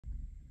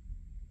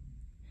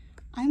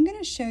I'm going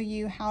to show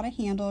you how to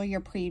handle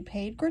your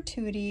prepaid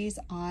gratuities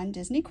on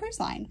Disney Cruise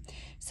Line.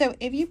 So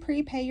if you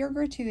prepay your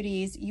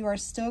gratuities, you are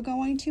still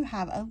going to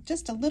have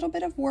just a little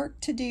bit of work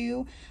to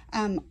do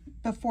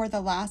before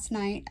the last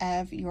night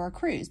of your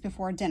cruise,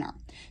 before dinner.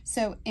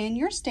 So in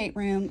your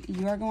stateroom,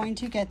 you are going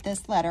to get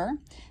this letter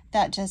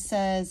that just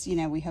says, you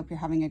know, we hope you're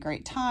having a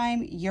great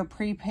time. Your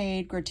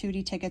prepaid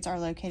gratuity tickets are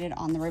located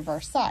on the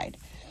reverse side.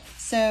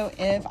 So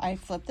if I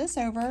flip this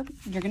over,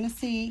 you're going to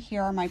see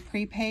here are my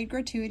prepaid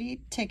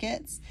gratuity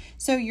tickets.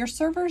 So your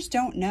servers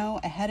don't know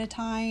ahead of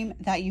time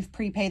that you've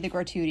prepaid the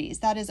gratuities.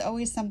 That is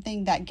always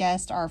something that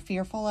guests are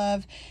fearful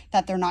of,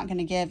 that they're not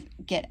going to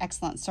get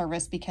excellent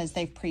service because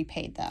they've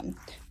prepaid them,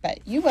 but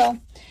you will.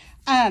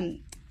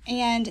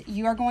 And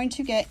you are going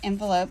to get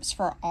envelopes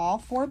for all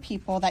 4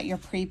 people that your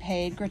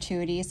prepaid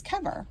gratuities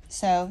cover.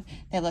 So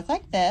they look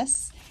like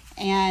this,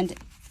 and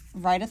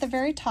right at the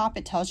very top,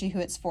 it tells you who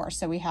it's for.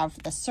 So we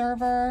have the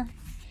server,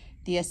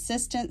 the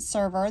assistant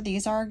server.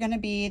 These are going to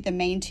be the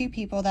main 2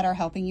 people that are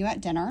helping you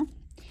at dinner.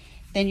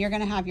 Then you're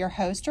going to have your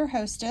host or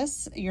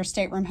hostess, your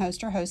stateroom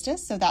host or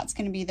hostess. So that's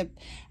going to be the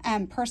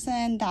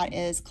person that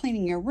is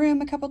cleaning your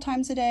room a couple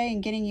times a day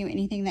and getting you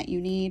anything that you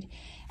need.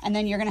 And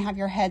then you're going to have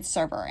your head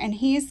server. And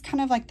he's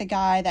kind of like the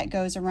guy that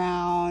goes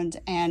around,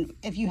 and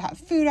if you have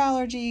food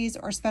allergies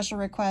or special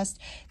requests,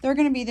 they're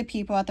going to be the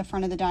people at the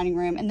front of the dining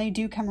room, and they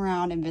do come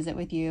around and visit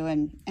with you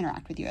and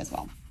interact with you as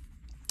well.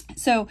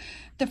 So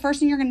the first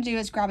thing you're going to do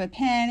is grab a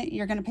pen.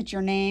 You're going to put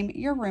your name,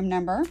 your room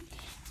number,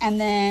 and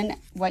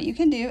then what you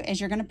can do is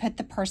you're going to put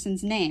the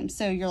person's name.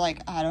 So you're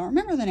like, I don't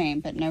remember the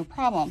name, but no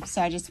problem.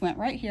 So I just went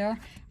right here.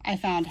 I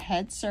found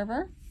head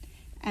server,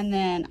 and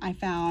then I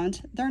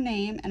found their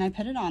name, and I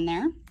put it on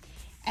there.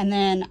 And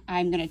then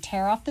I'm going to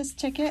tear off this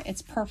ticket.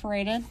 It's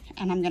perforated,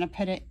 and I'm going to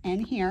put it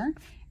in here.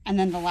 And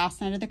then the last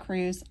night of the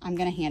cruise, I'm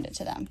going to hand it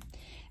to them.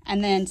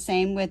 And then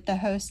same with the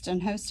host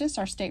and hostess,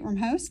 our stateroom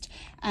host.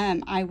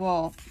 I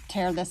will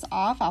tear this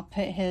off. I'll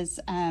put his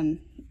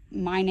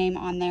my name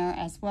on there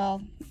as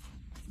well.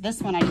 This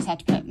one, I just have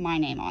to put my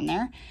name on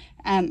there,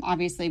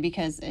 obviously,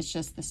 because it's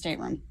just the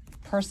stateroom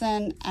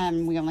person.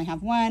 We only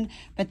have one.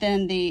 But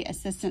then the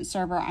assistant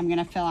server, I'm going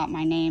to fill out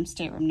my name,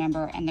 stateroom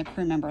number, and the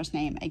crew member's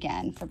name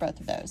again for both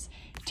of those.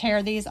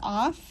 Tear these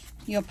off.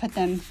 You'll put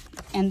them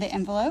in the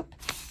envelope,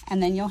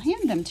 and then you'll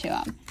hand them to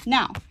them.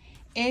 Now,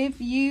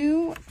 if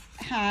you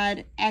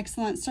had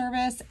excellent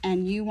service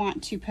and you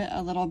want to put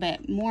a little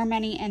bit more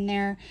money in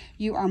there,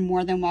 you are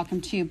more than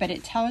welcome to, but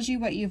it tells you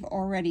what you've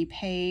already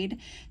paid,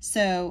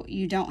 so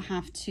you don't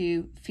have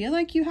to feel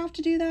like you have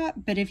to do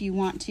that, but if you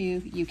want to,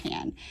 you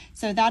can.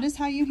 So that is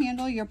how you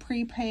handle your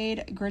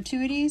prepaid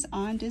gratuities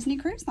on Disney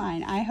Cruise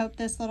Line. I hope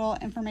this little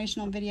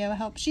informational video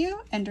helps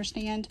you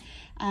understand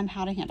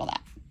how to handle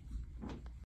that.